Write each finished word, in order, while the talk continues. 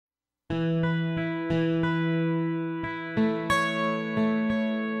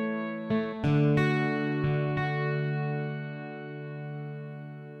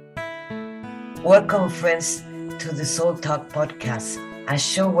Welcome, friends, to the Soul Talk podcast, a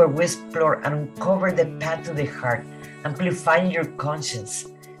show where we explore and uncover the path to the heart, amplifying your conscience.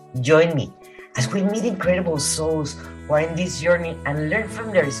 Join me as we meet incredible souls who are in this journey and learn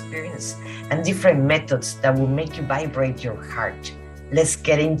from their experience and different methods that will make you vibrate your heart. Let's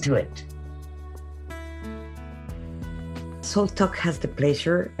get into it. Soul Talk has the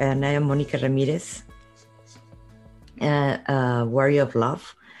pleasure, and I am Monica Ramirez, a warrior of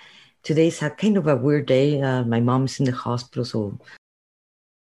love. Today's a kind of a weird day. My mom's in the hospital, so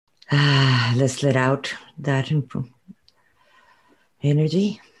let's let out that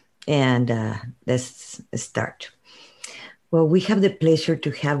energy and let's start. Well, we have the pleasure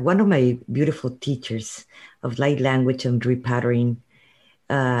to have one of my beautiful teachers of light language and repatterning,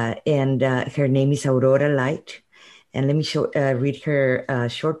 and her name is Aurora Light. And let me read her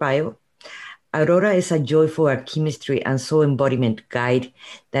short bio. Aurora is a joyful alchemistry and soul embodiment guide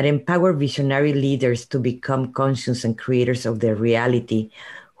that empower visionary leaders to become conscious and creators of their reality,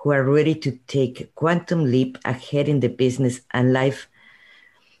 who are ready to take quantum leap ahead in the business and life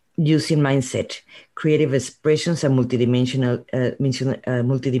using mindset, creative expressions, and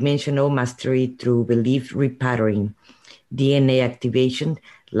multidimensional mastery through belief repattering, DNA activation,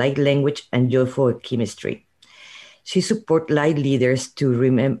 light language, and joyful alchemistry. She supports light leaders to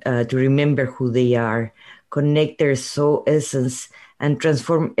remember who they are, connect their soul essence, and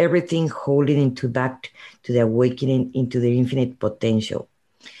transform everything holding into back to the awakening into their infinite potential.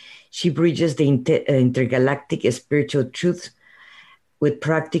 She bridges the intergalactic spiritual truth with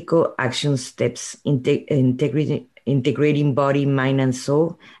practical action steps, integrating body, mind, and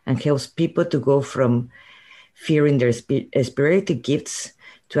soul, and helps people to go from fearing their spiritual gifts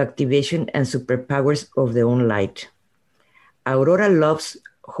to activation and superpowers of their own light. Aurora loves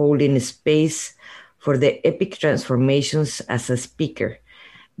holding space for the epic transformations as a speaker,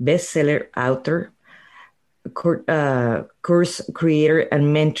 bestseller author, course creator,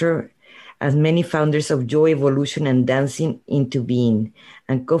 and mentor, as many founders of Joy Evolution and Dancing into Being,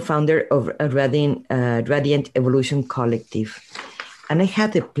 and co-founder of Radiant Evolution Collective. And I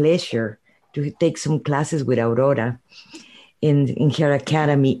had the pleasure to take some classes with Aurora in her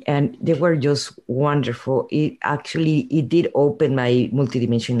academy, and they were just wonderful. It did open my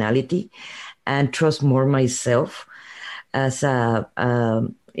multidimensionality and trust more myself as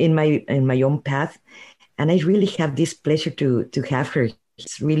in my own path. And I really have this pleasure to have her.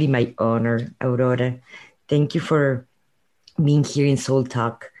 It's really my honor, Aurora. Thank you for being here in Soul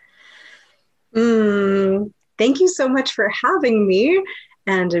Talk. Thank you so much for having me,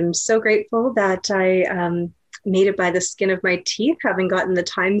 and I'm so grateful that I made it by the skin of my teeth, having gotten the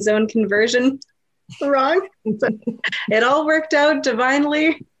time zone conversion wrong. But it all worked out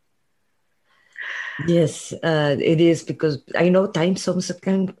divinely. Yes, it is, because I know time zones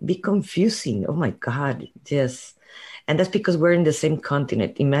can be confusing. Oh my God, yes. And that's because we're in the same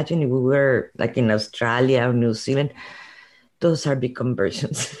continent. Imagine if we were like in Australia or New Zealand. Those are big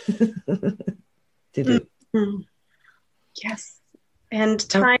conversions to do. Mm-hmm. Yes. And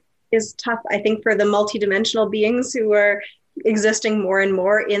time is tough, I think, for the multidimensional beings who are existing more and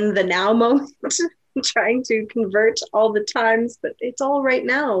more in the now moment, trying to convert all the times, but it's all right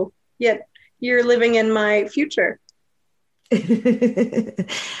now. Yet you're living in my future.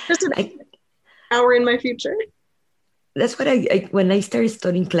 Just an hour in my future. That's what when I started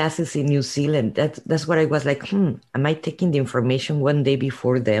studying classes in New Zealand, that's what I was like, am I taking the information one day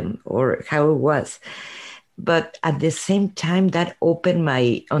before them, or how it was? But at the same time, that opened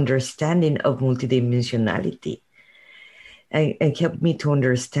my understanding of multidimensionality and helped me to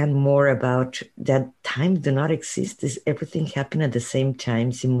understand more about that time do not exist. Everything happened at the same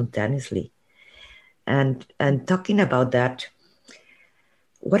time, simultaneously. And talking about that,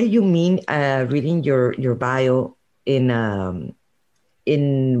 what do you mean reading your bio in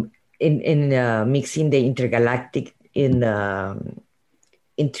mixing the intergalactic into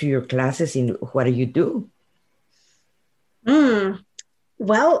your classes? In what do you do?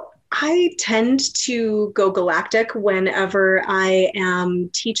 Well, I tend to go galactic whenever I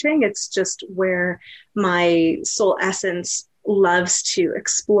am teaching. It's just where my soul essence loves to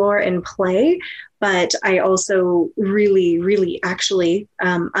explore and play. But I also really actually,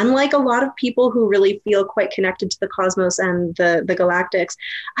 unlike a lot of people who really feel quite connected to the cosmos and the galactics,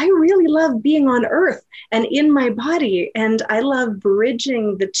 I really love being on Earth and in my body. And I love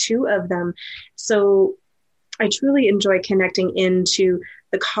bridging the two of them. So I truly enjoy connecting into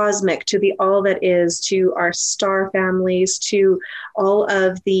the cosmic, to the all that is, to our star families, to all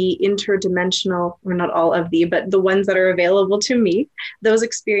of the interdimensional, or not all of the, but the ones that are available to me, those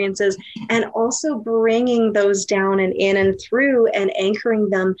experiences, and also bringing those down and in and through and anchoring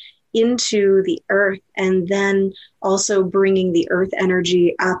them into the earth, and then also bringing the earth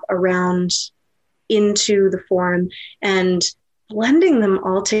energy up around into the form and blending them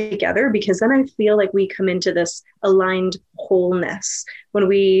all together, because then I feel like we come into this aligned wholeness when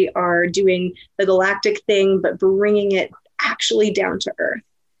we are doing the galactic thing, but bringing it actually down to earth.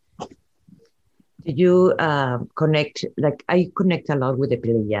 Did you connect, like I connect a lot with the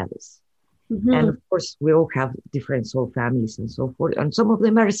Pleiades. Mm-hmm. And of course, we all have different soul families and so forth, and some of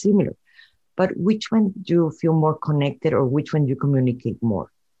them are similar. But which one do you feel more connected, or which one do you communicate more?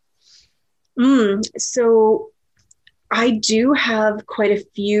 So I do have quite a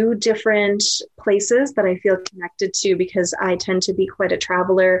few different places that I feel connected to, because I tend to be quite a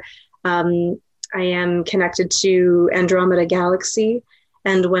traveler. I am connected to Andromeda Galaxy.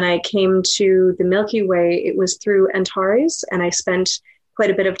 And when I came to the Milky Way, it was through Antares, and I spent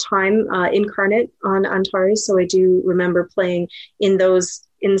quite a bit of time incarnate on Antares. So I do remember playing in those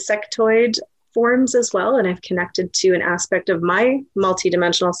insectoid forms as well. And I've connected to an aspect of my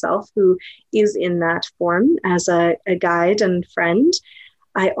multidimensional self who is in that form as a guide and friend.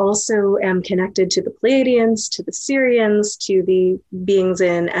 I also am connected to the Pleiadians, to the Sirians, to the beings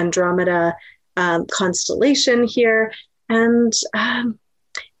in Andromeda constellation here, and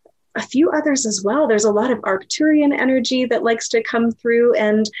a few others as well. There's a lot of Arcturian energy that likes to come through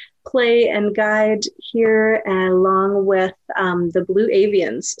and play and guide here, along with the blue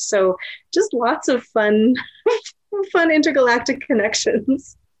avians. So just lots of fun intergalactic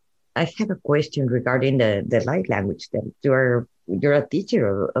connections. I have a question regarding the light language. Then you're a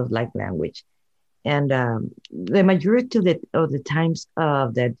teacher of light language, and the majority of the times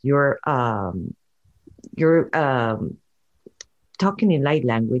that you're talking in light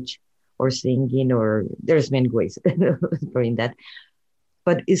language or singing, or there's many ways of doing that.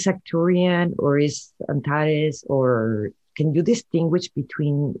 But is Arcturian or is Antares, or can you distinguish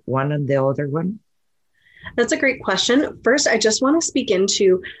between one and the other one? That's a great question. First, I just want to speak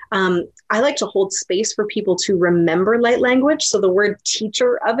into, I like to hold space for people to remember light language. So the word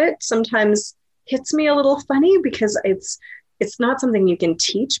teacher of it sometimes hits me a little funny, because it's not something you can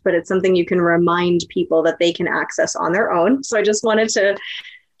teach, but it's something you can remind people that they can access on their own. So I just wanted to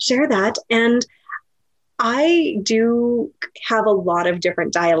share that. And I do have a lot of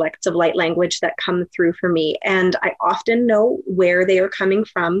different dialects of light language that come through for me. And I often know where they are coming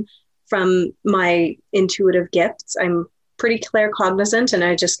from my intuitive gifts. I'm pretty claircognizant, and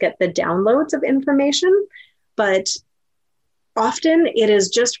I just get the downloads of information. But often it is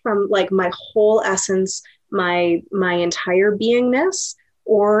just from like my whole essence, my entire beingness,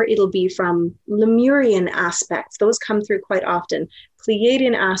 or it'll be from Lemurian aspects. Those come through quite often,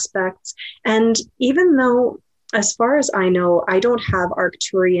 Pleiadian aspects. And even though, as far as I know, I don't have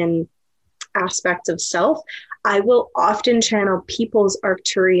Arcturian aspects of self, I will often channel people's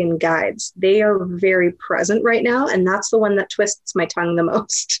Arcturian guides. They are very present right now, and that's the one that twists my tongue the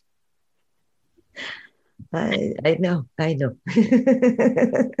most. I know.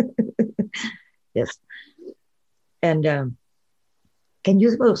 Yes. And can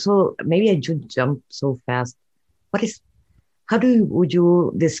you also, maybe I should jump so fast. Would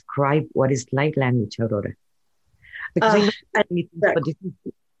you describe what is light language, Aurora? Because but this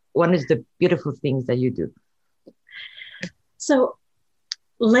is one of the beautiful things that you do. So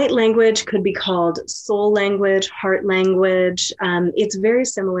light language could be called soul language, heart language. It's very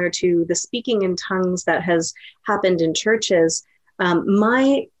similar to the speaking in tongues that has happened in churches.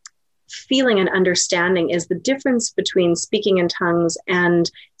 My feeling and understanding is the difference between speaking in tongues and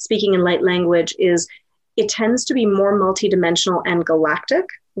speaking in light language is it tends to be more multidimensional and galactic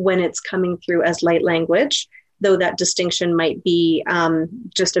when it's coming through as light language, though that distinction might be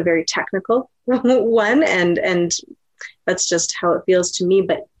just a very technical one, and that's just how it feels to me.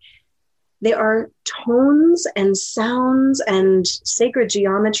 But there are tones and sounds and sacred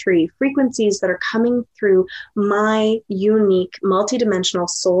geometry, frequencies that are coming through my unique multidimensional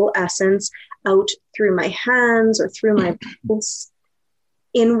soul essence out through my hands or through my pulse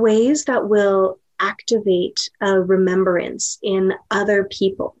in ways that will activate a remembrance in other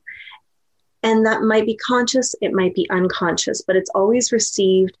people. And that might be conscious, it might be unconscious, but it's always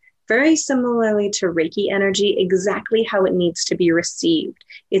received very similarly to Reiki energy, exactly how it needs to be received.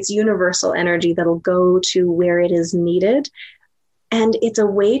 It's universal energy that'll go to where it is needed. And it's a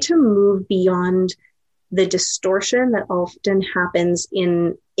way to move beyond the distortion that often happens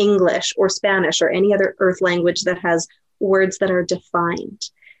in English or Spanish or any other earth language that has words that are defined.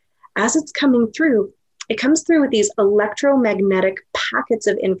 As it's coming through, it comes through with these electromagnetic packets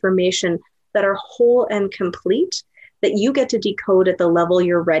of information that are whole and complete, that you get to decode at the level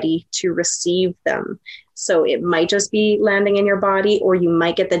you're ready to receive them. So it might just be landing in your body, or you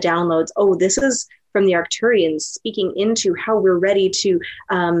might get the downloads. Oh, this is from the Arcturians speaking into how we're ready to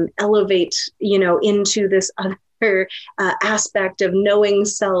elevate, into this other aspect of knowing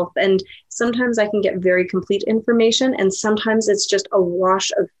self. And sometimes I can get very complete information, and sometimes it's just a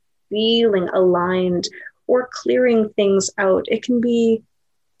wash of feeling aligned or clearing things out. It can be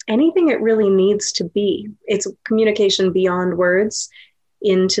anything it really needs to be. It's communication beyond words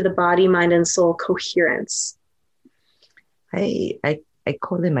into the body, mind, and soul coherence. I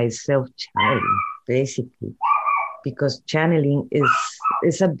call it myself channeling, basically, because channeling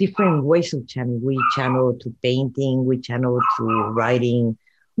is a different ways of channeling. We channel to painting, we channel to writing,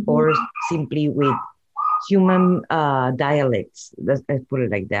 or simply with human dialects. Let's put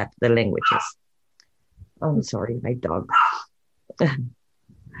it like that, the languages. Oh, I'm sorry, my dog.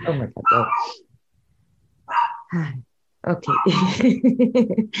 Oh my God. Oh. Okay.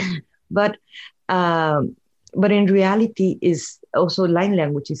 But in reality, is also line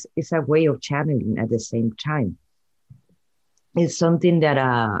language is a way of channeling at the same time. It's something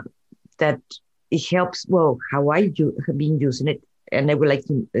that it helps. Well, how I have been using it, and I would like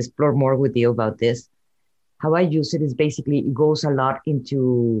to explore more with you about this. How I use it is basically it goes a lot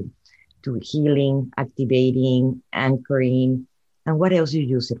into healing, activating, anchoring, and what else you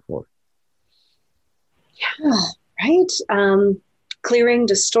use it for? Yeah, right. Clearing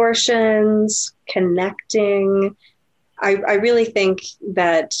distortions, connecting. I really think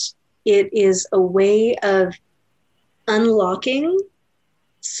that it is a way of unlocking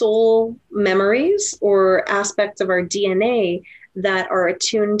soul memories or aspects of our DNA that are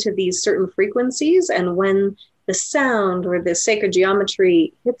attuned to these certain frequencies. And when the sound or the sacred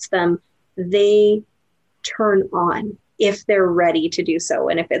geometry hits them, they turn on if they're ready to do so.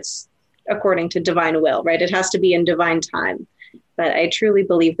 And if it's according to divine will, right? It has to be in divine time. But I truly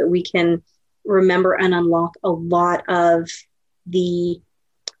believe that we can remember and unlock a lot of the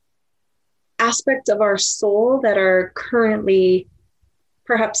aspects of our soul that are currently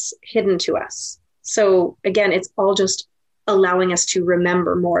perhaps hidden to us. So again, it's all just allowing us to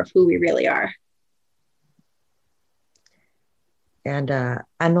remember more of who we really are. And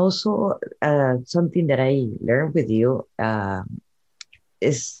also something that I learned with you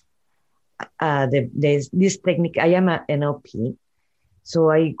is there's this technique. I am an NLP,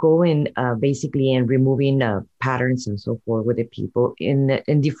 so I go in basically in removing patterns and so forth with the people in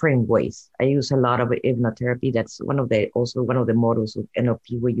different ways. I use a lot of hypnotherapy. That's one of the models of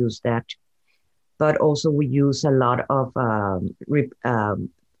NLP. We use that, but also we use a lot of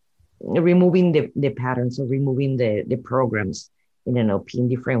removing the patterns or removing the programs in NLP in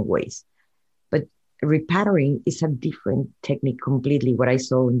different ways. But repattering is a different technique completely. What I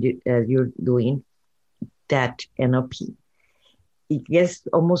saw you're doing, that NLP, it gets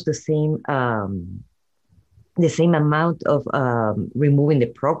almost the same amount of removing the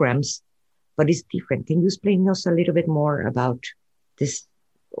programs, but it's different. Can you explain us a little bit more about this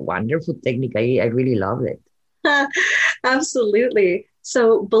wonderful technique? I really love it. Absolutely.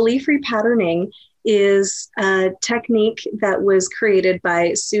 So belief repatterning is a technique that was created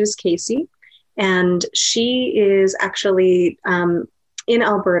by Suze Casey. And she is actually in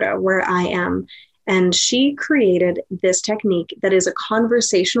Alberta, where I am. And she created this technique that is a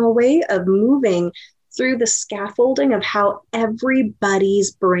conversational way of moving through the scaffolding of how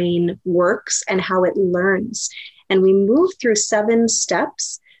everybody's brain works and how it learns. And we move through 7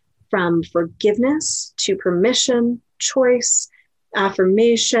 steps, from forgiveness to permission, choice,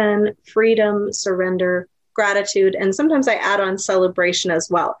 affirmation, freedom, surrender, gratitude, and sometimes I add on celebration as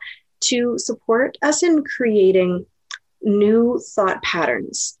well, to support us in creating new thought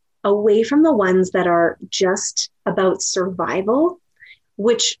patterns away from the ones that are just about survival,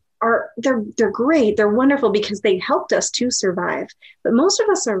 which they're great, they're wonderful because they helped us to survive. But most of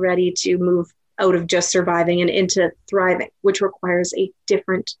us are ready to move out of just surviving and into thriving, which requires a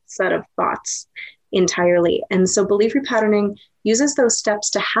different set of thoughts entirely. And so belief repatterning uses those steps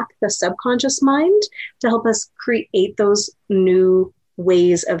to hack the subconscious mind to help us create those new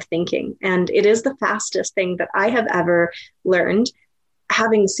ways of thinking. And it is the fastest thing that I have ever learned,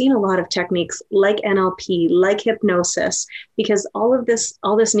 having seen a lot of techniques like NLP, like hypnosis, because all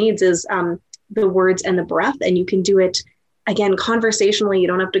this needs is the words and the breath. And you can do it, again, conversationally. You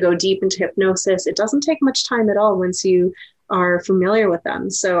don't have to go deep into hypnosis. It doesn't take much time at all once you are familiar with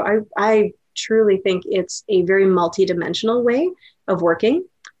them. So I truly think it's a very multidimensional way of working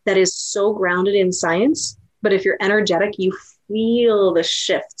that is so grounded in science. But if you're energetic, you feel the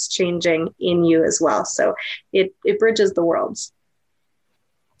shifts changing in you as well. So it bridges the worlds.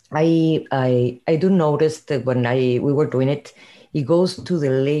 I do notice that when we were doing it, it goes to the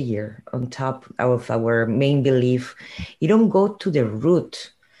layer on top of our main belief. You don't go to the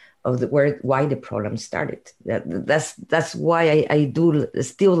root of why the problem started. That's why I do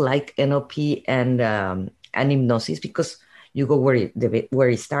still like NLP and hypnosis, because you go where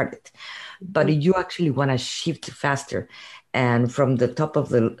it started. But you actually want to shift faster, and from the top of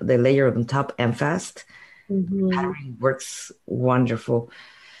the layer on top and fast, it works wonderful.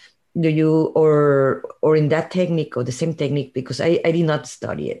 Do you or in that technique or the same technique? Because I did not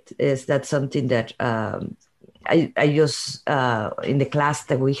study it. Is that something that I just in the class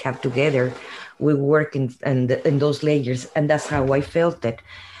that we have together, we work in those layers, and that's how I felt it.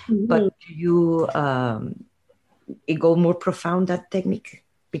 But do you it go more profound, that technique?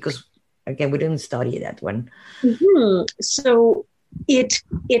 Because again, we didn't study that one. So it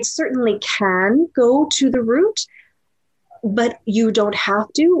certainly can go to the root, but you don't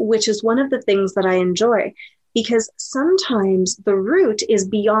have to, which is one of the things that I enjoy, because sometimes the root is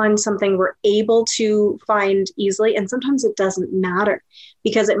beyond something we're able to find easily. And sometimes it doesn't matter,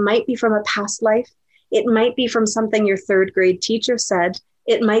 because it might be from a past life. It might be from something your third grade teacher said.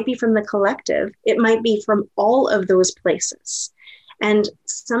 It might be from the collective. It might be from all of those places. And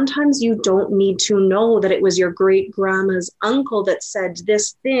sometimes you don't need to know that it was your great grandma's uncle that said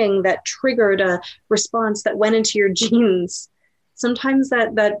this thing that triggered a response that went into your genes. Sometimes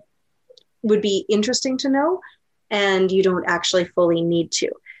that would be interesting to know, and you don't actually fully need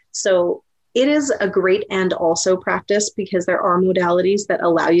to. So it is a great and also practice, because there are modalities that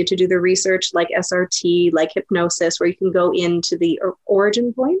allow you to do the research, like SRT, like hypnosis, where you can go into the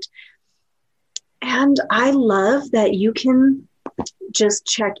origin point. And I love that you can just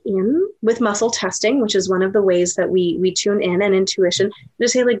check in with muscle testing, which is one of the ways that we tune in, and intuition, to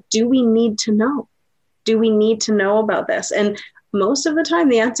say, like, do we need to know? Do we need to know about this? And most of the time,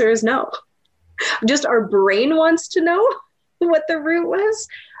 the answer is no. Just our brain wants to know what the root was.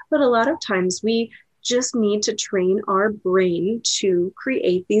 But a lot of times we just need to train our brain to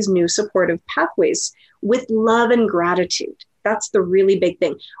create these new supportive pathways with love and gratitude. That's the really big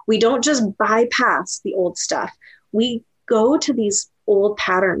thing. We don't just bypass the old stuff. We go to these old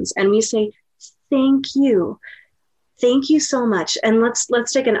patterns and we say, thank you. Thank you so much. And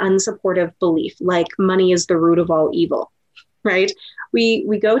let's take an unsupportive belief, like money is the root of all evil, right?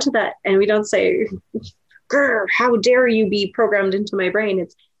 We go to that and we don't say, grr, how dare you be programmed into my brain?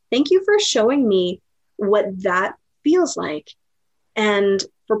 It's thank you for showing me what that feels like, and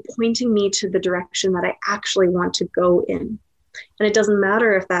for pointing me to the direction that I actually want to go in. And it doesn't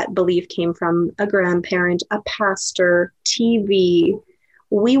matter if that belief came from a grandparent, a pastor, TV.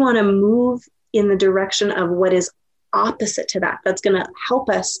 We want to move in the direction of what is opposite to that. That's going to help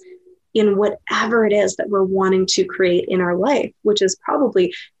us in whatever it is that we're wanting to create in our life, which is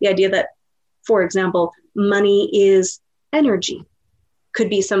probably the idea that, for example, money is energy, could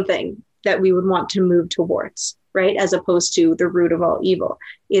be something that we would want to move towards, right? As opposed to the root of all evil.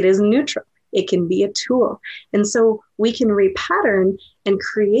 It is neutral. It can be a tool. And so we can repattern and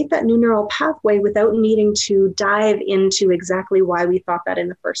create that new neural pathway without needing to dive into exactly why we thought that in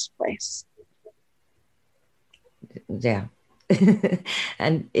the first place. Yeah.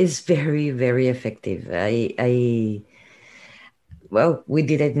 And it's very, very effective. Well, we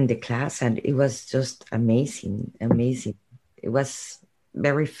did it in the class and it was just amazing. It was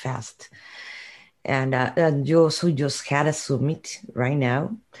very fast. And you also just had a summit right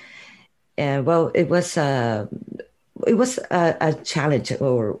now. Well, it was a challenge,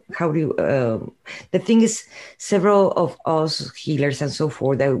 or how do you, the thing is, several of us healers and so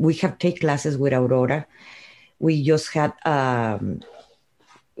forth, that we have taken classes with Aurora. We just have the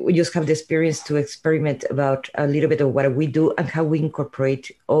experience to experiment about a little bit of what we do and how we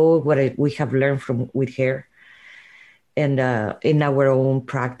incorporate all what we have learned with her, and in our own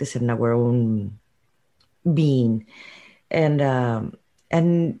practice and our own being.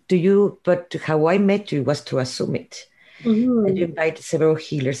 But how I met you was through a summit. And you invited several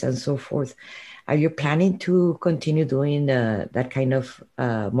healers and so forth. Are you planning to continue doing that kind of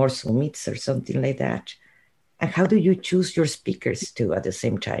more summits or something like that? And how do you choose your speakers too at the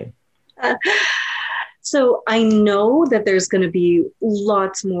same time? So I know that there's going to be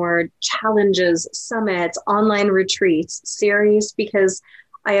lots more challenges, summits, online retreats, series, because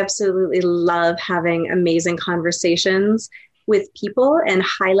I absolutely love having amazing conversations with people and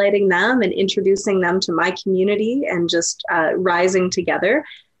highlighting them and introducing them to my community and just rising together.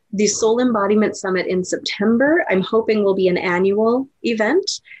 The Soul Embodiment Summit in September, I'm hoping, will be an annual event.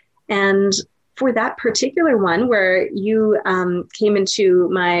 And for that particular one where you came into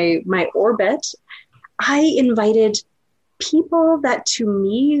my orbit, I invited people that to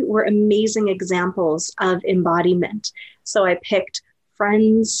me were amazing examples of embodiment. So I picked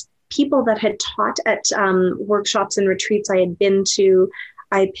friends, people that had taught at workshops and retreats I had been to.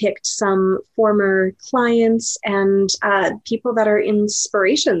 I picked some former clients and people that are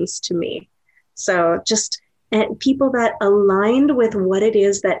inspirations to me. So just people that aligned with what it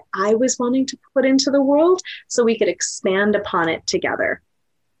is that I was wanting to put into the world so we could expand upon it together.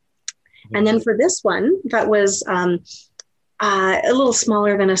 Yes. And then for this one, that was a little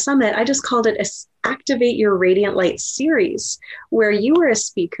smaller than a summit, I just called it a Activate Your Radiant Light series, where you were a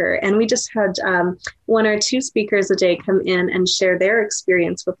speaker, and we just had one or two speakers a day come in and share their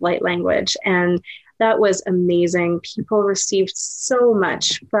experience with light language. And that was amazing. People received so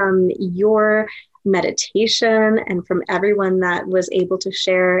much from your meditation and from everyone that was able to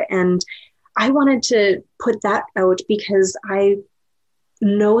share. And I wanted to put that out because I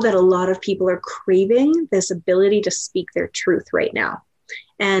know that a lot of people are craving this ability to speak their truth right now.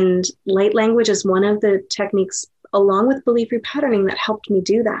 And light language is one of the techniques, along with belief repatterning, that helped me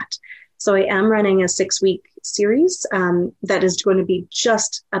do that. So I am running a 6-week series that is going to be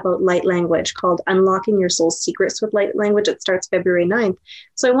just about light language, called Unlocking Your Soul's Secrets with Light Language. It starts February 9th.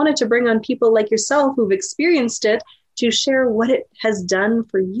 So I wanted to bring on people like yourself who've experienced it to share what it has done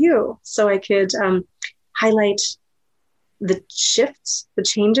for you, so I could highlight the shifts, the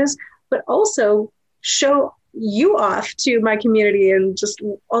changes, but also show you off to my community and just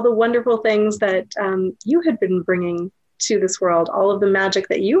all the wonderful things that you had been bringing to this world, all of the magic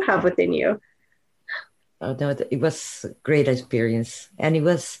that you have within you. Oh, no, it was a great experience. And it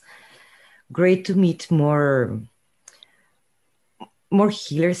was great to meet more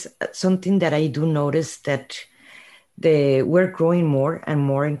healers. Something that I do notice that we're growing more and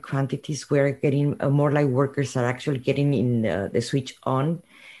more in quantities. We're getting more light workers are actually getting in the switch on,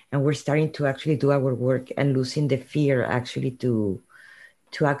 and we're starting to actually do our work and losing the fear actually to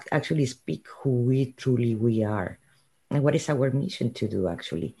actually speak who we truly are and what is our mission to do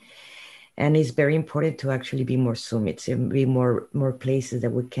actually. And it's very important to actually be more summits and be more places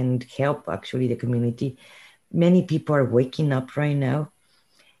that we can help actually the community. Many people are waking up right now,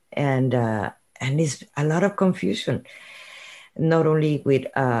 and it's a lot of confusion, not only with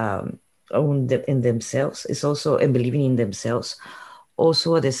in themselves, it's also in believing in themselves.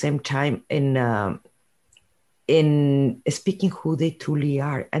 Also at the same time in speaking who they truly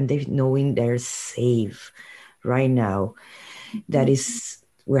are, and they knowing they're safe right now. That is,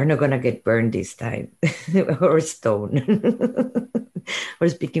 we're not going to get burned this time or stoned. We're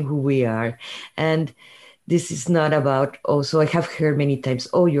speaking who we are. And this is not about, also I have heard many times,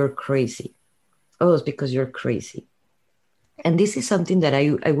 oh, you're crazy. Oh, it's because you're crazy. And this is something that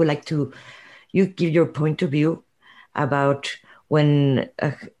I would like to, you give your point of view about when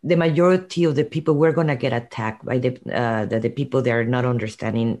the majority of the people, we're going to get attacked by the people that are not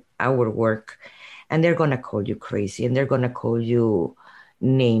understanding our work, and they're going to call you crazy, and they're going to call you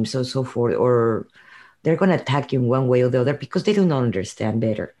names or so forth, or they're going to attack you in one way or the other because they do not understand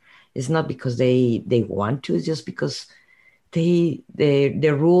better. It's not because they want to, it's just because the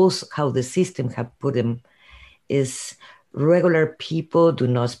rules, how the system have put them, is regular people do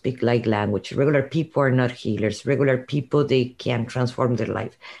not speak light language. Regular people are not healers. Regular people, they can't transform their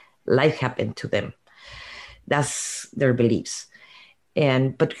life. Life happened to them. That's their beliefs.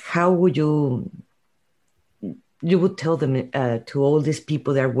 But how would you would tell them to all these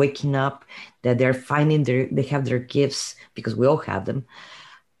people that are waking up, that they're finding they have their gifts, because we all have them.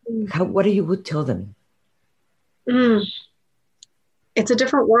 What do you would tell them? It's a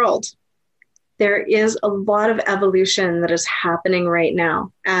different world. There is a lot of evolution that is happening right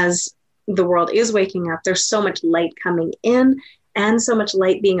now as the world is waking up. There's so much light coming in and so much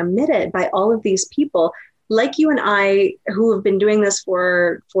light being emitted by all of these people like you and I, who have been doing this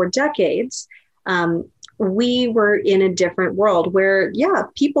for decades. We were in a different world where,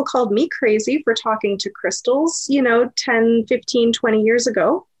 people called me crazy for talking to crystals, 10, 15, 20 years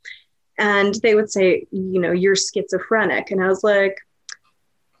ago. And they would say, you're schizophrenic. And I was like,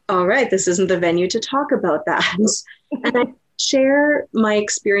 all right, this isn't the venue to talk about that. And I share my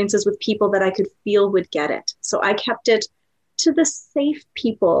experiences with people that I could feel would get it. So I kept it to the safe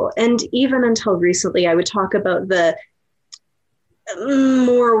people. And even until recently, I would talk about the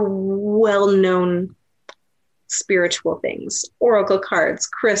more well-known spiritual things, oracle cards,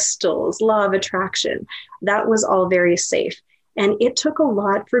 crystals, law of attraction. That was all very safe. And it took a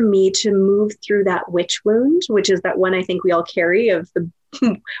lot for me to move through that witch wound, which is that one I think we all carry of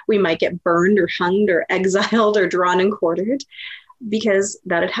we might get burned or hunged or exiled or drawn and quartered, because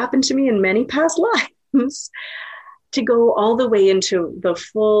that had happened to me in many past lives. to go all the way into the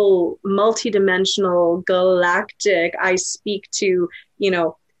full multidimensional galactic, I speak to,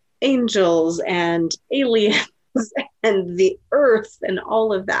 angels and aliens and the earth and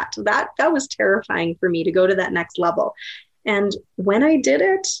all of that. That was terrifying for me to go to that next level. And when I did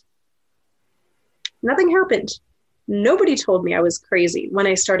it, nothing happened. Nobody told me I was crazy when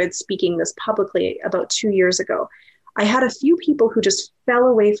I started speaking this publicly about 2 years ago. I had a few people who just fell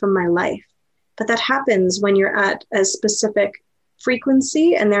away from my life. But that happens when you're at a specific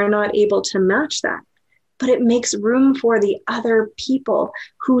frequency and they're not able to match that. But it makes room for the other people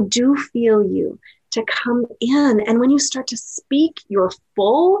who do feel you to come in. And when you start to speak your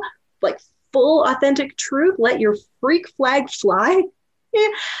full authentic truth, let your freak flag fly,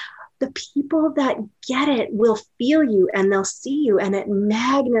 the people that get it will feel you and they'll see you, and it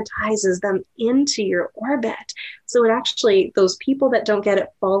magnetizes them into your orbit. So it actually, those people that don't get it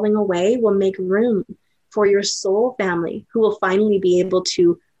falling away will make room for your soul family who will finally be able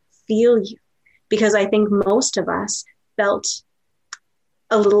to feel you. Because I think most of us felt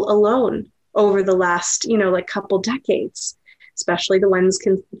a little alone over the last, couple decades, especially the ones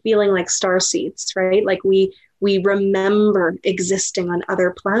feeling like starseeds, right? Like we remember existing on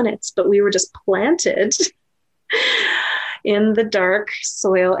other planets, but we were just planted in the dark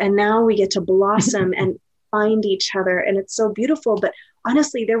soil. And now we get to blossom and find each other. And it's so beautiful. But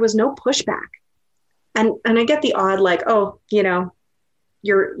honestly, there was no pushback. And I get the odd, like, oh,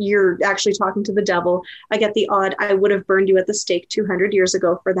 you're actually talking to the devil. I get the odd, I would have burned you at the stake 200 years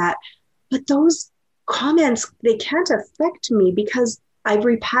ago for that. But those comments, they can't affect me because I've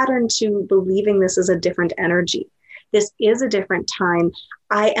repatterned to believing this is a different energy. This is a different time.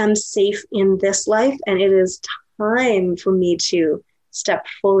 I am safe in this life, and it is time for me to step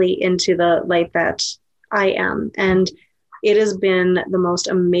fully into the light that I am. And it has been the most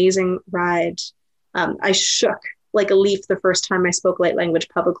amazing ride. I shook like a leaf the first time I spoke light language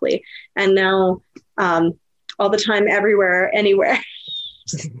publicly. And now all the time, everywhere, anywhere.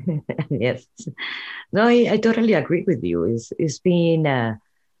 Yes. No, I totally agree with you. It's been a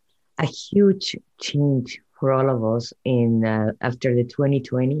huge change for all of us in after the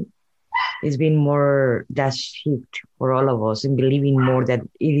 2020. It's been more that shift for all of us in believing more that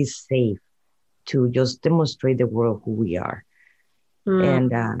it is safe to just demonstrate the world who we are.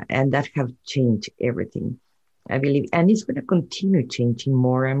 And that have changed everything, I believe. And it's going to continue changing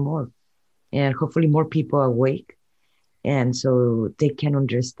more and more. And hopefully more people are awake. And so they can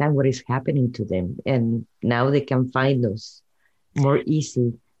understand what is happening to them. And now they can find us more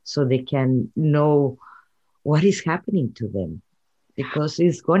easy so they can know what is happening to them. Because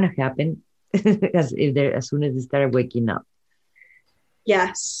it's going to happen as soon as they start waking up.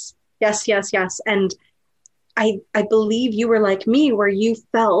 Yes. And I believe you were like me, where you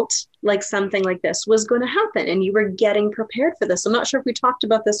felt like something like this was going to happen and you were getting prepared for this. I'm not sure if we talked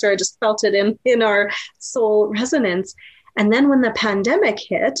about this or I just felt it in our soul resonance. And then when the pandemic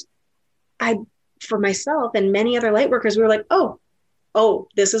hit, for myself and many other light workers, we were like, oh,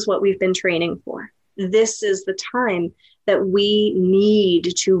 this is what we've been training for. This is the time that we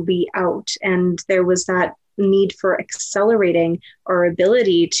need to be out. And there was that need for accelerating our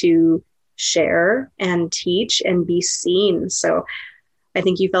ability to share and teach and be seen. So I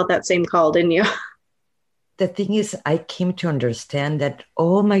think you felt that same call, didn't you? The thing is, I came to understand that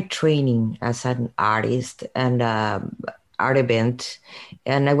all my training as an artist and art event,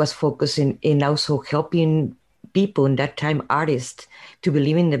 and I was focusing in also helping people in that time, artists, to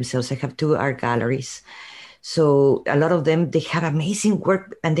believe in themselves. I have 2 art galleries. So a lot of them, they have amazing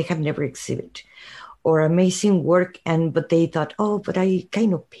work and they have never exhibited. Or amazing work, but they thought, but I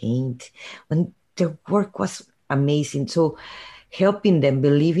kind of paint. When their work was amazing. So helping them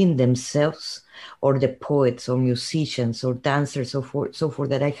believe in themselves, or the poets or musicians or dancers, so forth,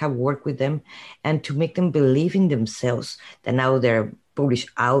 that I have worked with them, and to make them believe in themselves, that now they're published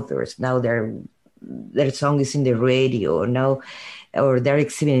authors, now their song is in the radio now, or they're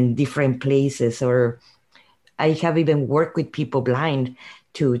exhibiting in different places. Or I have even worked with people blind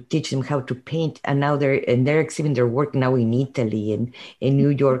to teach them how to paint. And now they're exhibiting their work now in Italy and in New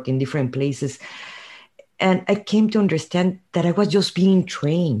York, in different places. And I came to understand that I was just being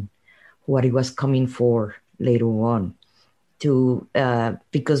trained what it was coming for later on. To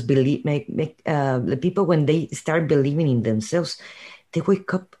because the people, when they start believing in themselves, they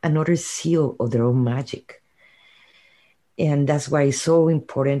wake up another seal of their own magic. And that's why it's so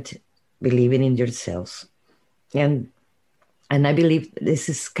important believing in yourselves. And I believe this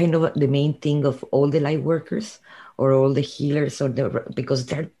is kind of the main thing of all the light workers or all the healers, because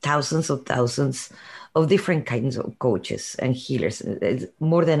there are thousands of different kinds of coaches and healers. It's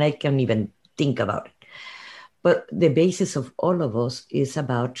more than I can even think about it. But the basis of all of us is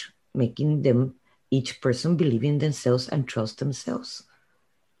about making them, each person, believe in themselves and trust themselves.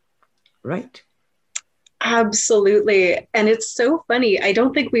 Right? Absolutely. And it's so funny. I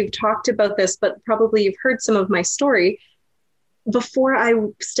don't think we've talked about this, but probably you've heard some of my story. Before I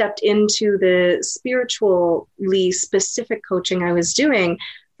stepped into the spiritually specific coaching I was doing,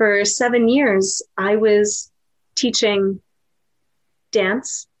 for 7 years, I was teaching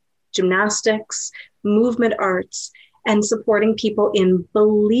dance, gymnastics, movement arts, and supporting people in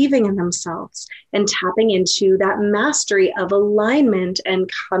believing in themselves and tapping into that mastery of alignment and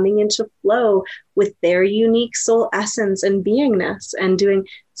coming into flow with their unique soul essence and beingness, and doing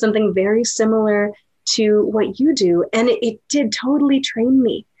something very similar to what you do. And it did totally train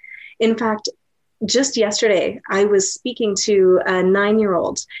me. In fact, just yesterday, I was speaking to a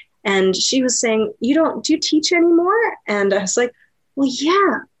 9-year-old, and she was saying, do you teach anymore? And I was like, well,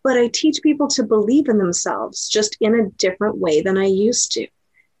 yeah, but I teach people to believe in themselves just in a different way than I used to.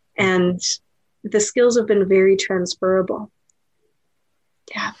 And the skills have been very transferable.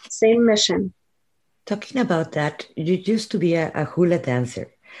 Yeah, same mission. Talking about that, you used to be a hula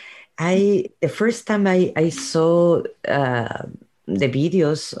dancer. The first time I saw the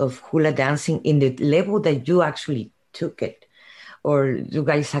videos of hula dancing in the level that you actually took it, or you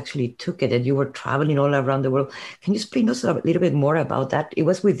guys actually took it, and you were traveling all around the world. Can you explain us a little bit more about that? It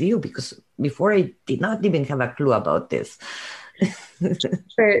was with you, because before I did not even have a clue about this.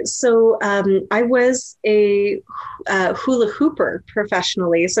 Sure. So I was a hula hooper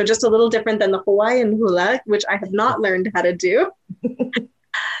professionally, so just a little different than the Hawaiian hula, which I have not learned how to do.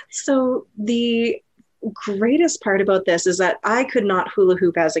 So the greatest part about this is that I could not hula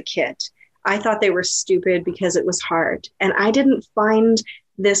hoop as a kid. I thought they were stupid because it was hard. And I didn't find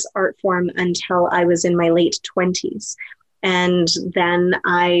this art form until I was in my late 20s. And then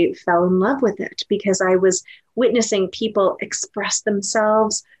I fell in love with it because I was witnessing people express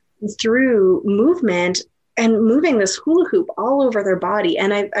themselves through movement and moving this hula hoop all over their body.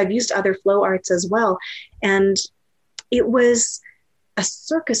 And I've used other flow arts as well. And it was a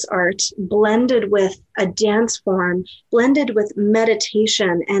circus art blended with a dance form, blended with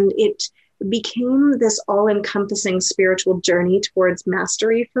meditation. And it became this all-encompassing spiritual journey towards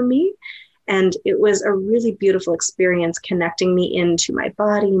mastery for me. And it was a really beautiful experience, connecting me into my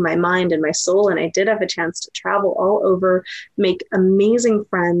body, my mind, and my soul. And I did have a chance to travel all over, make amazing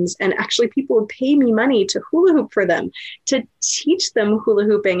friends. And actually, people would pay me money to hula hoop for them, to teach them hula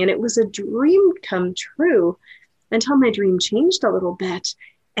hooping. And it was a dream come true until my dream changed a little bit.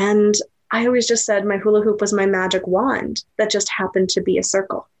 And I always just said my hula hoop was my magic wand that just happened to be a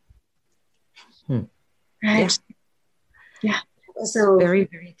circle. Right? Yeah. So very,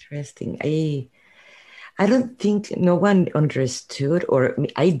 very interesting. I don't think no one understood, or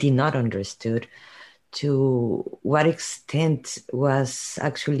I did not understood to what extent was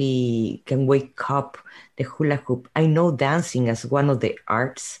actually can wake up the hula hoop. I know dancing as one of the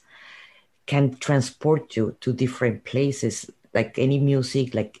arts can transport you to different places, like any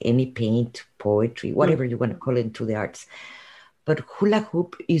music, like any paint, poetry, whatever you want to call it, to the arts. But hula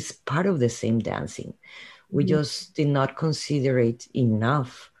hoop is part of the same dancing. We just did not consider it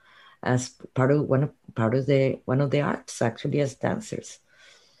enough as part of one of the arts, actually, as dancers.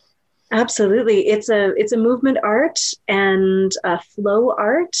 Absolutely. It's a movement art and a flow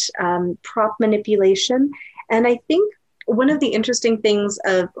art, prop manipulation. And I think one of the interesting things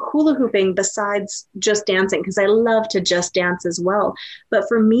of hula hooping, besides just dancing, because I love to just dance as well, but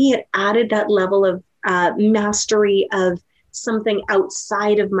for me, it added that level of mastery of something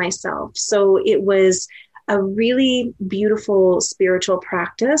outside of myself. So it was a really beautiful spiritual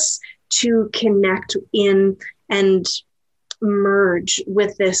practice to connect in and merge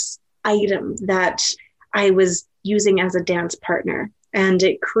with this item that I was using as a dance partner. And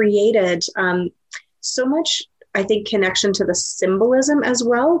it created so much, I think, connection to the symbolism as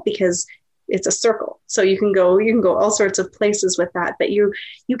well, because it's a circle. So you can go all sorts of places with that, but you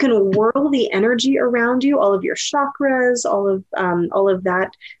can whirl the energy around you, all of your chakras, all of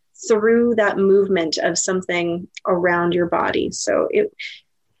that, through that movement of something around your body. So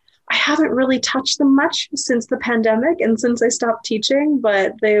I haven't really touched them much since the pandemic and since I stopped teaching,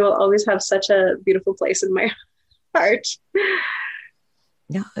 but they will always have such a beautiful place in my heart.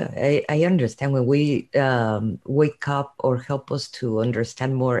 Yeah, I understand when we wake up or help us to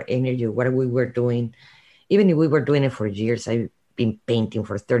understand more energy, what we were doing, even if we were doing it for years. I've been painting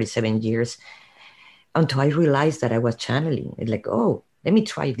for 37 years until I realized that I was channeling. It's like, oh, let me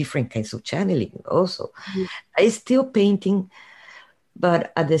try different kinds of channeling also. I still painting,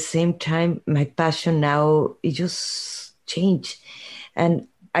 but at the same time, my passion now, it just changed. And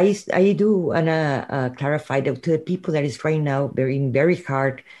I do want to clarify that to the people that is right now very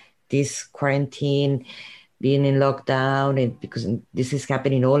hard this quarantine, being in lockdown, and because this is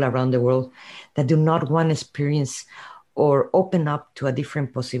happening all around the world, that do not want to experience or open up to a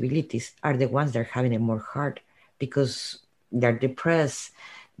different possibilities are the ones that are having it more hard because they're depressed,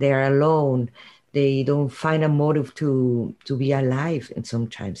 they are alone, they don't find a motive to be alive, and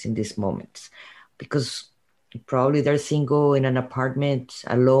sometimes in these moments because probably they're single in an apartment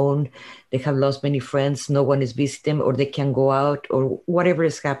alone, they have lost many friends, no one is visiting them, or they can go out, or whatever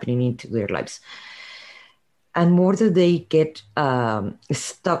is happening into their lives. And more that they get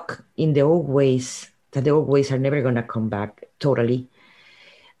stuck in the old ways, that the old ways are never going to come back totally.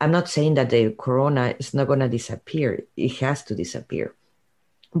 I'm not saying that the corona is not going to disappear, it has to disappear,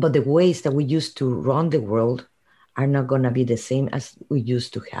 but the ways that we used to run the world are not going to be the same as we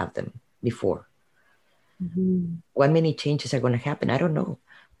used to have them before. Mm-hmm. What many changes are going to happen, I don't know.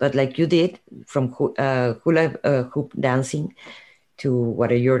 But like you did, from hula hoop dancing to what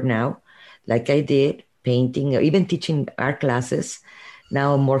you're now, like I did, painting, or even teaching art classes,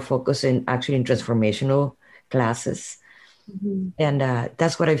 now I'm more focused in actually in transformational classes. Mm-hmm. And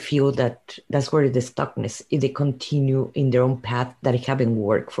that's what I feel, that's where the stuckness, if they continue in their own path that haven't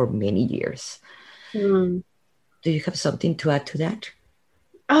worked for many years. Mm. Do you have something to add to that?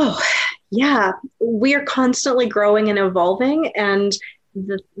 Oh, yeah. We are constantly growing and evolving, and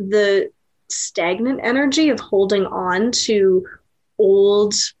the stagnant energy of holding on to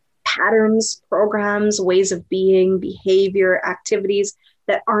old patterns, programs, ways of being, behavior, activities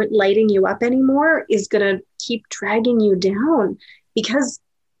that aren't lighting you up anymore is going to keep dragging you down, because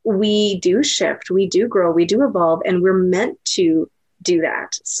we do shift, we do grow, we do evolve, and we're meant to do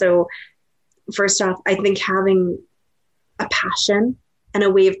that. So first off, I think having a passion and a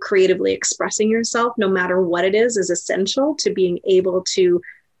way of creatively expressing yourself, no matter what it is essential to being able to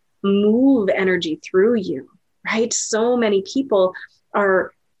move energy through you, right? So many people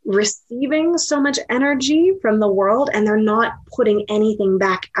are receiving so much energy from the world and they're not putting anything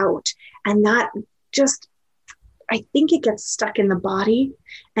back out. And that just, I think it gets stuck in the body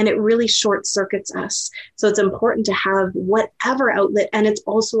and it really short circuits us. So it's important to have whatever outlet, and it's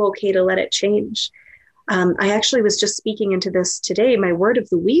also okay to let it change. I actually was just speaking into this today. My word of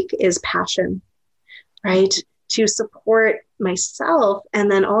the week is passion, right? To support myself and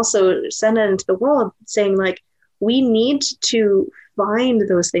then also send it into the world, saying like, we need to find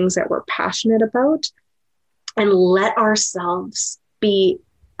those things that we're passionate about and let ourselves be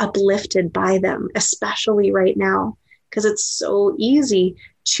uplifted by them, especially right now, because it's so easy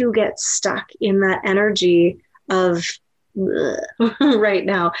to get stuck in that energy of right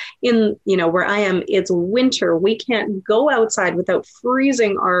now. In, where I am, it's winter. We can't go outside without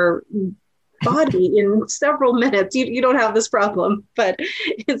freezing our body in several minutes. You don't have this problem, but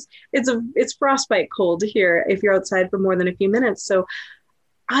it's frostbite cold here if you're outside for more than a few minutes. So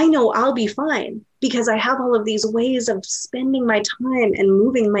I know I'll be fine because I have all of these ways of spending my time and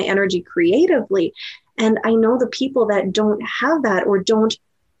moving my energy creatively. And I know the people that don't have that or don't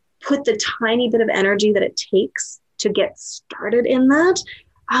put the tiny bit of energy that it takes to get started in that,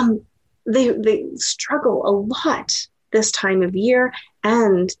 they struggle a lot this time of year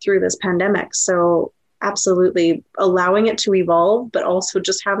and through this pandemic. So absolutely allowing it to evolve, but also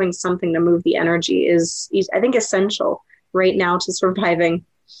just having something to move the energy is, I think, essential right now to surviving.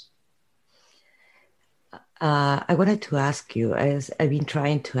 I wanted to ask you, as I've been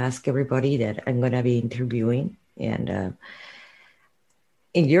trying to ask everybody that I'm going to be interviewing, and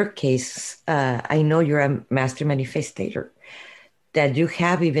in your case, I know you're a master manifestator, that you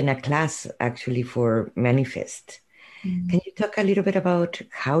have even a class actually for manifest. Mm-hmm. Can you talk a little bit about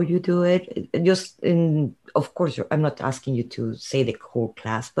how you do it? Of course, I'm not asking you to say the whole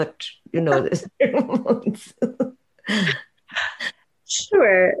class, but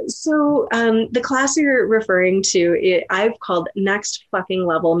Sure. So the class you're referring to, I've called Next Fucking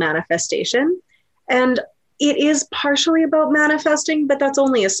Level Manifestation. And it is partially about manifesting, but that's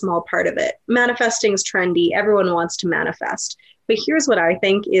only a small part of it. Manifesting is trendy. Everyone wants to manifest. But here's what I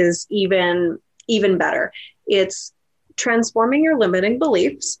think is even better. It's transforming your limiting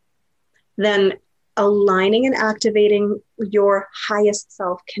beliefs, then aligning and activating your highest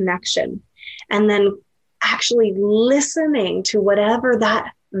self connection, and then actually listening to whatever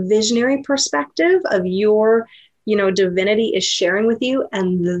that visionary perspective of your divinity is sharing with you,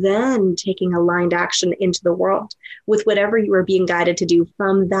 and then taking aligned action into the world with whatever you are being guided to do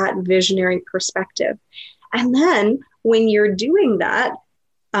from that visionary perspective. And then when you're doing that,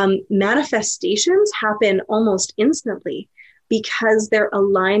 manifestations happen almost instantly because they're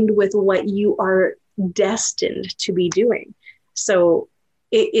aligned with what you are destined to be doing. So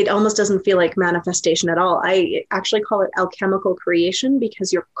it almost doesn't feel like manifestation at all. I actually call it alchemical creation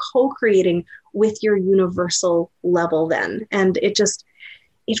because you're co-creating with your universal level then. And it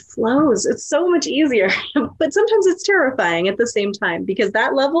flows. It's so much easier, but sometimes it's terrifying at the same time because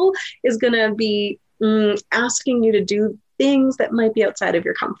that level is going to be asking you to do things that might be outside of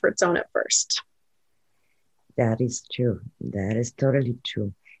your comfort zone at first. That is true. That is totally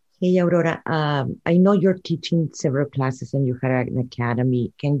true. Hey, Aurora, I know you're teaching several classes and you have an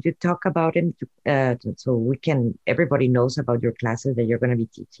academy. Can you talk about them so everybody knows about your classes that you're going to be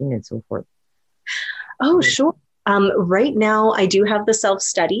teaching and so forth? Oh, sure. Right now, I do have the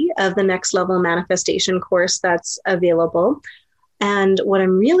self-study of the Next Level Manifestation course that's available. And what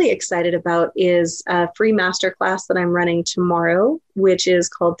I'm really excited about is a free masterclass that I'm running tomorrow, which is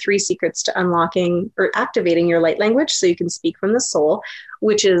called 3 Secrets to Unlocking or Activating Your Light Language so you can speak from the soul,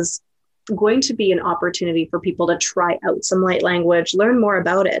 which is going to be an opportunity for people to try out some light language, learn more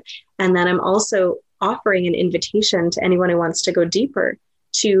about it. And then I'm also offering an invitation to anyone who wants to go deeper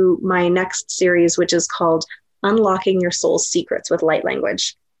to my next series, which is called Unlocking Your Soul's Secrets with Light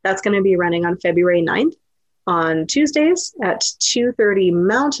Language. That's going to be running on February 9th. On Tuesdays at 2:30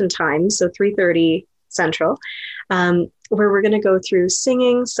 Mountain Time, so 3:30 Central, where we're going to go through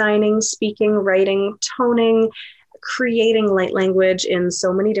singing, signing, speaking, writing, toning, creating light language in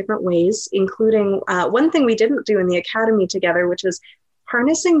so many different ways, including one thing we didn't do in the academy together, which is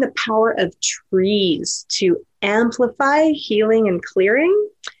harnessing the power of trees to amplify healing and clearing.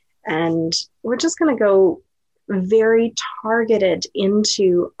 And we're just going to go very targeted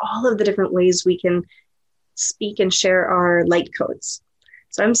into all of the different ways we can speak and share our light codes.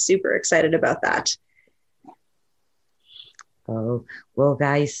 So I'm super excited about that. Oh, well,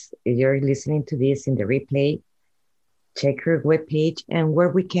 guys, if you're listening to this in the replay, check her webpage and where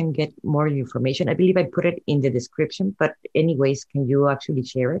we can get more information. I believe I put it in the description, but anyways, can you actually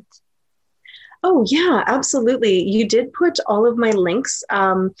share it? Oh, yeah, absolutely. You did put all of my links.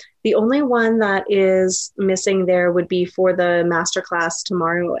 The only one that is missing there would be for the masterclass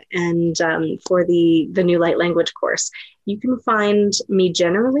tomorrow and for the new light language course. You can find me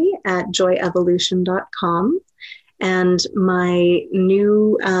generally at joyevolution.com. And my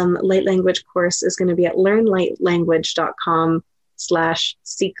new light language course is going to be at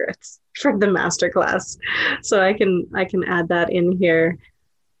learnlightlanguage.com/secrets for the masterclass. So I can add that in here.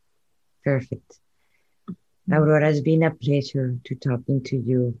 Perfect. Aurora, it's been a pleasure to talking to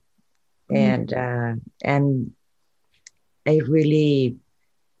you. And I really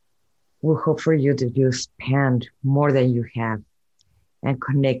will hope for you that you expand more than you have and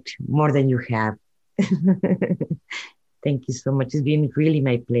connect more than you have. Thank you so much. It's been really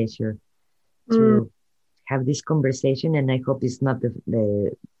my pleasure to have this conversation, and I hope it's not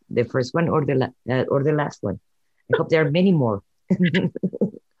the first one or the last one. I hope there are many more.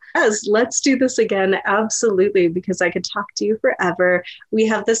 Yes, let's do this again. Absolutely, because I could talk to you forever. We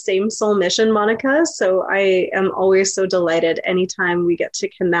have the same soul mission, Monica. So I am always so delighted anytime we get to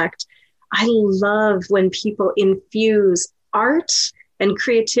connect. I love when people infuse art and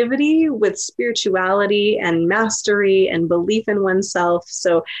creativity with spirituality and mastery and belief in oneself.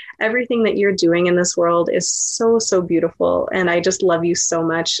 So everything that you're doing in this world is so, so beautiful. And I just love you so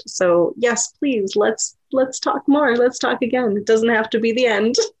much. So yes, please, let's talk more. Let's talk again. It doesn't have to be the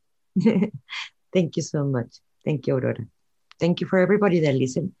end. Thank you so much. Thank you, Aurora. Thank you for everybody that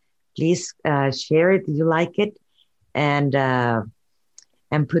listened. Please share it if you like it, and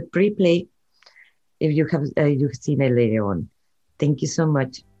put replay if you have you've seen it later on. Thank you so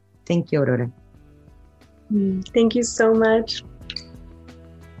much. Thank you, Aurora. Thank you so much.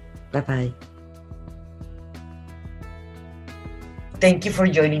 Bye-bye. Thank you for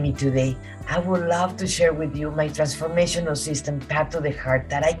joining me today. I would love to share with you my transformational system, Path to the Heart,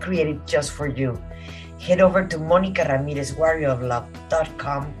 that I created just for you. Head over to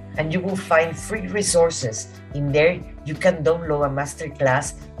MonicaRamirezWarriorOfLove.com and you will find free resources. In there, you can download a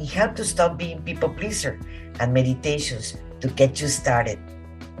masterclass in how to stop being people pleaser and meditations to get you started.